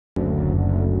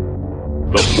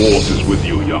The Force is with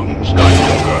you, young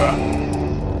Skywalker.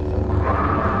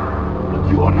 But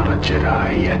you are not a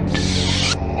Jedi yet.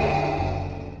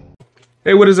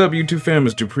 Hey, what is up, YouTube fam?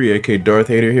 It's Dupree, aka Darth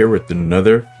Hater, here with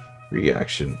another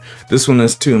reaction. This one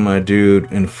is to my dude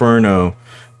Inferno,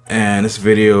 and this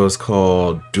video is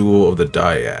called Duel of the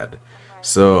Dyad.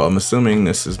 So I'm assuming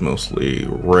this is mostly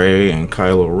Rey and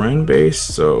Kylo Ren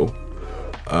based. So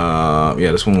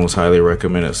yeah, this one was highly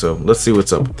recommended. So let's see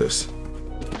what's up with this.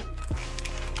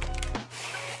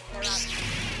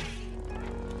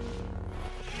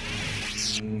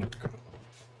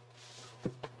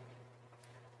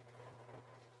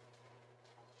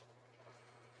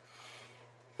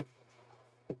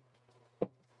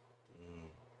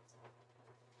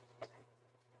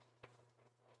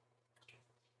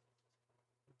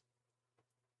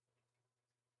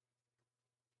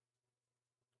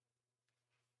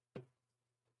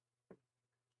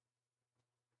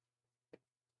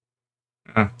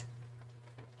 Hmm.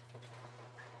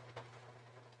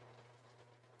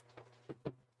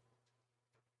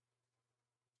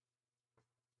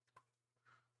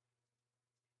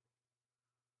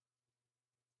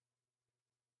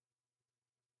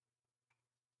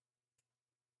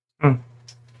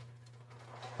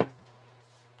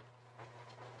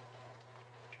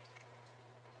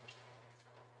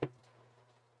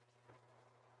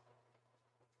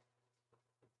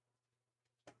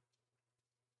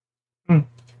 Hmm.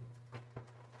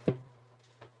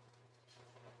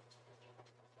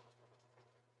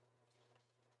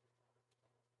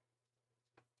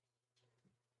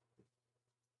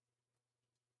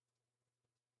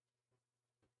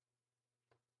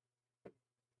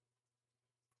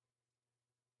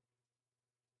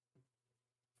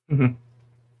 Mhm.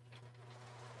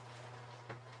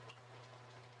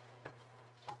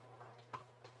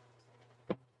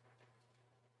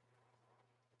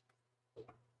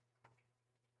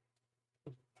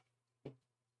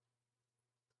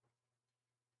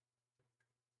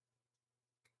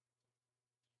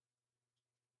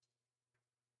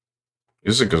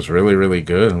 Music is really, really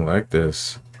good. I like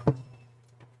this.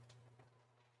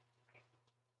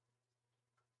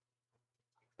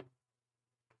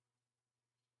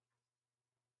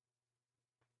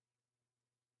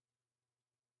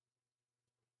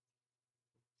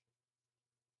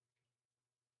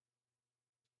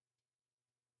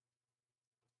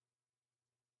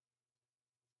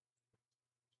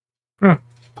 Huh.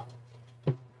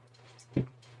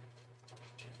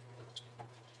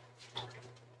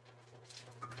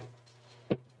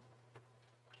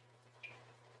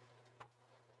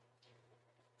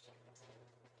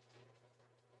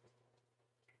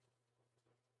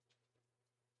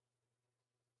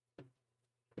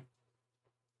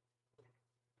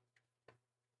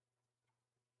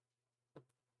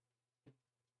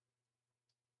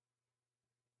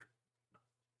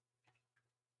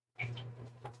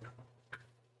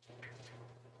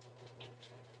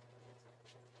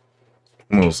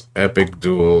 Most epic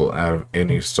duel out of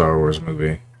any Star Wars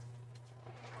movie.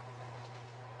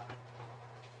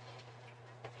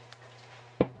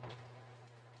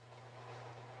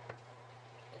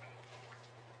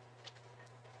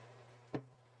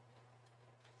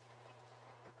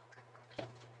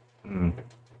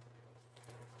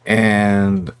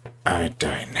 And I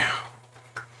die now.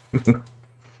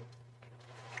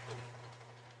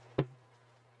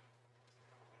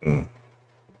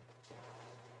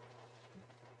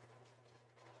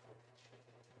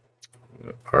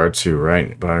 R2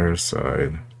 right by her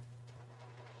side.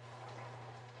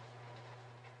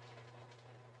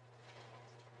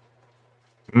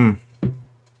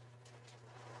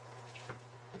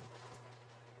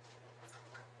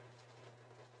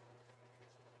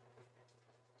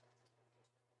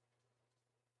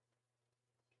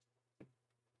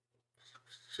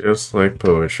 Just like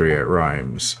poetry, it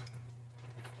rhymes.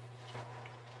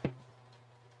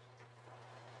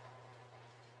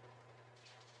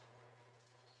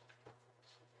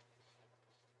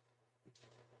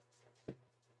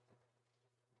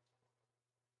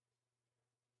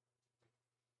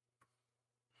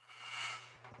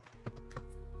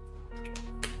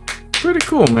 Pretty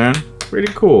cool, man.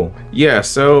 Pretty cool. Yeah,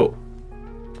 so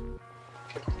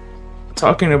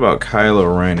talking about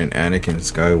Kylo Ren and Anakin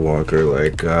Skywalker,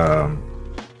 like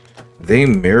they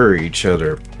mirror each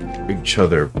other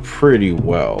pretty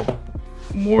well.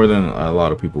 More than a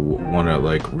lot of people want to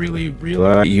like really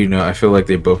realize. You know, I feel like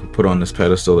they both put on this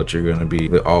pedestal that you're going to be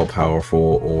the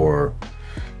all-powerful or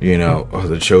you know,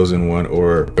 the chosen one,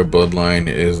 or a bloodline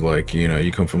is like, you know,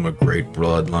 you come from a great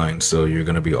bloodline, so you're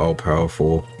gonna be all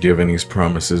powerful, given these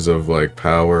promises of like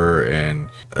power and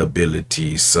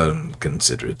ability. Some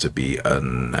consider it to be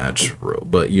unnatural,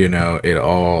 but you know, it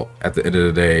all, at the end of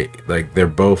the day, like, they're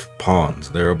both pawns.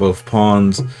 They're both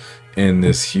pawns in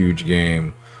this huge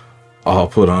game, all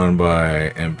put on by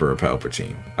Emperor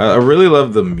Palpatine. I really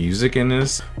love the music in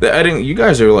this. The editing, you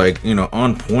guys are like, you know,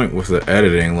 on point with the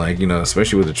editing, like, you know,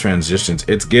 especially with the transitions.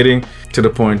 It's getting to the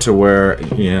point to where,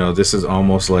 you know, this is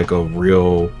almost like a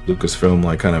real Lucasfilm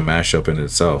like kind of mashup in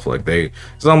itself. Like,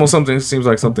 it's almost something, it seems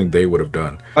like something they would have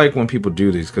done. I like when people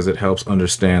do these because it helps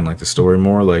understand like the story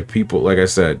more. Like, people, like I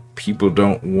said, people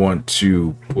don't want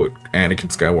to put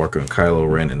Anakin Skywalker and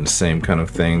Kylo Ren in the same kind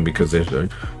of thing because they're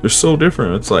so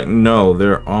different. It's like, no,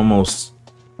 they're almost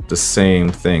the same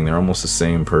thing. They're almost the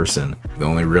same person. The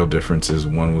only real difference is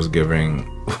one was giving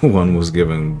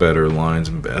better lines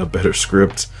and a better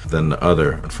script than the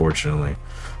other, unfortunately.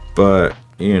 But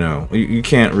you know, you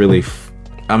can't really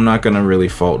I'm not gonna really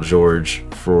fault George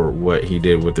for what he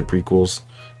did with the prequels.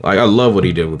 Like, I love what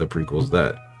he did with the prequels.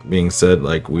 That being said,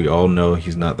 like, we all know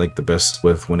he's not like the best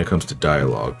with when it comes to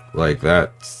dialogue. Like,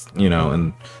 that's, you know,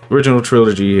 in the original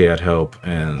trilogy he had help,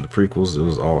 and the prequels it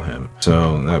was all him.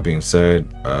 So that being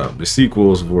said, the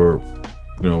sequels were,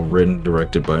 you know, written,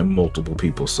 directed by multiple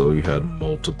people, so you had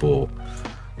multiple,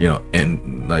 you know,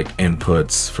 and like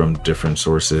inputs from different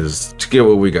sources to get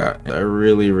what we got. I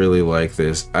really like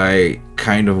this. I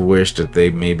kind of wish that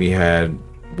they maybe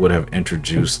would have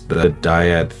introduced the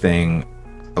Dyad thing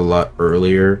a lot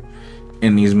earlier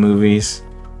in these movies,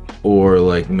 or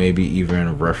like maybe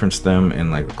even reference them in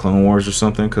like the Clone Wars or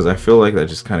something, because I feel like that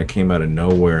just kind of came out of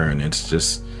nowhere, and it's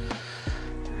just,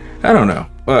 I don't know.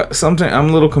 But sometimes I'm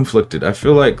a little conflicted. I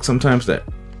feel like sometimes that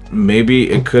maybe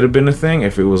it could have been a thing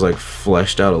if it was like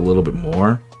fleshed out a little bit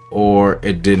more, or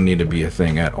it didn't need to be a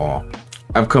thing at all.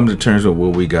 I've come to terms with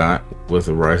what we got with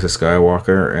the Rise of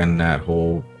Skywalker and that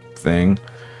whole thing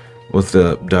with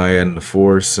the Dyad and the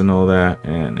Force and all that,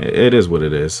 and it is what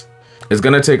it is. It's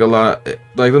gonna take a lot,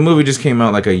 like, the movie just came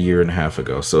out like a year and a half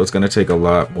ago, so it's gonna take a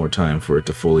lot more time for it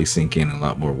to fully sink in, and a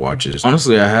lot more watches.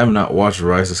 Honestly, I have not watched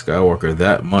Rise of Skywalker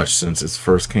that much since it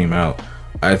first came out.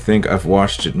 I think I've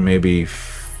watched it maybe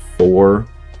 4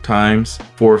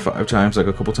 or 5 times, like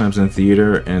a couple times in the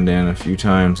theater, and then a few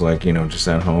times, like, you know, just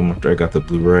at home after I got the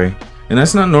Blu-ray. And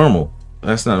that's not normal.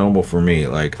 That's not normal for me.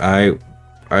 Like, I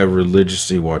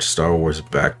religiously watch Star Wars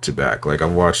back to back. Like,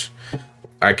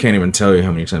 I can't even tell you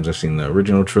how many times I've seen the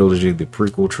original trilogy, the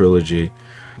prequel trilogy.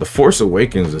 The Force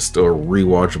Awakens is still a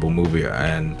rewatchable movie,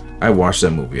 and I watched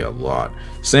that movie a lot.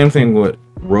 Same thing with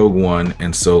Rogue One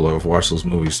and Solo. I've watched those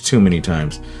movies too many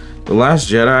times. The Last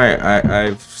Jedi,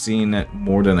 I've seen it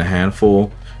more than a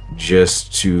handful,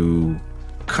 just to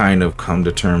kind of come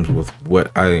to terms with what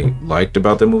I liked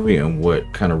about the movie and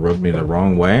what kind of rubbed me the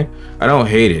wrong way. I don't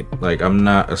hate it. Like, I'm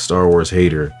not a Star Wars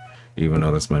hater, even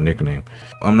though that's my nickname.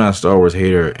 I'm not a Star Wars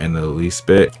hater in the least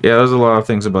bit. Yeah, there's a lot of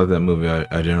things about that movie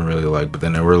I didn't really like, but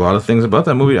then there were a lot of things about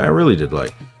that movie I really did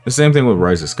like. The same thing with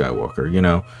Rise of Skywalker, you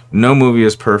know. No movie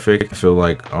is perfect. I feel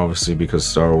like, obviously, because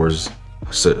Star Wars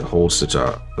holds such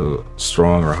a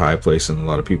strong or high place in a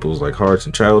lot of people's like hearts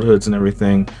and childhoods and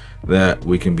everything, that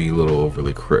we can be a little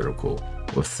overly critical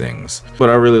with things.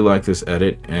 But I really like this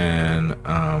edit, and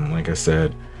like I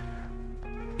said,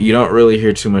 you don't really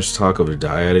hear too much talk of the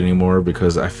Dyad anymore,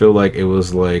 because I feel like it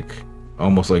was like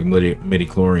almost like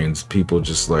midi-chlorians. People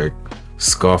just like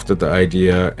scoffed at the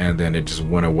idea, and then it just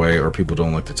went away, or people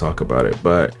don't like to talk about it.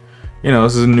 But you know,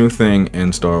 this is a new thing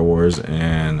in Star Wars,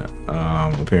 and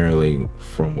apparently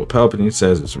from what Palpatine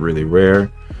says, it's really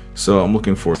rare. So I'm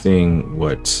looking for seeing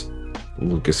what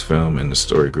Lucasfilm and the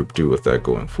story group do with that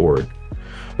going forward.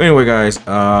 But anyway, guys,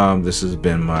 this has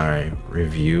been my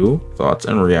review, thoughts,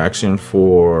 and reaction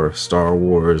for Star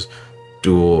Wars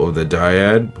Duel of the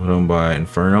Dyad, put on by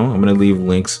Inferno. I'm going to leave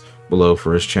links below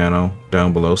for his channel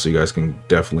down below, so you guys can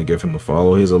definitely give him a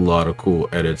follow. He has a lot of cool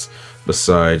edits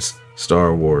besides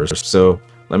Star Wars. So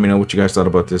let me know what you guys thought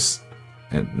about this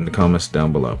in the comments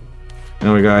down below.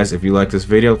 Anyway, guys, if you like this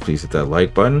video, please hit that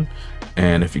like button,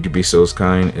 and if you could be so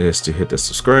kind as to hit the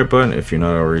subscribe button if you're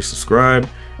not already subscribed,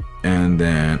 and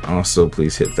then also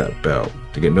please hit that bell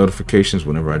to get notifications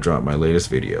whenever I drop my latest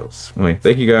videos. Anyway,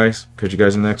 thank you guys. Catch you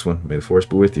guys in the next one. May the Force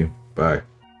be with you. Bye.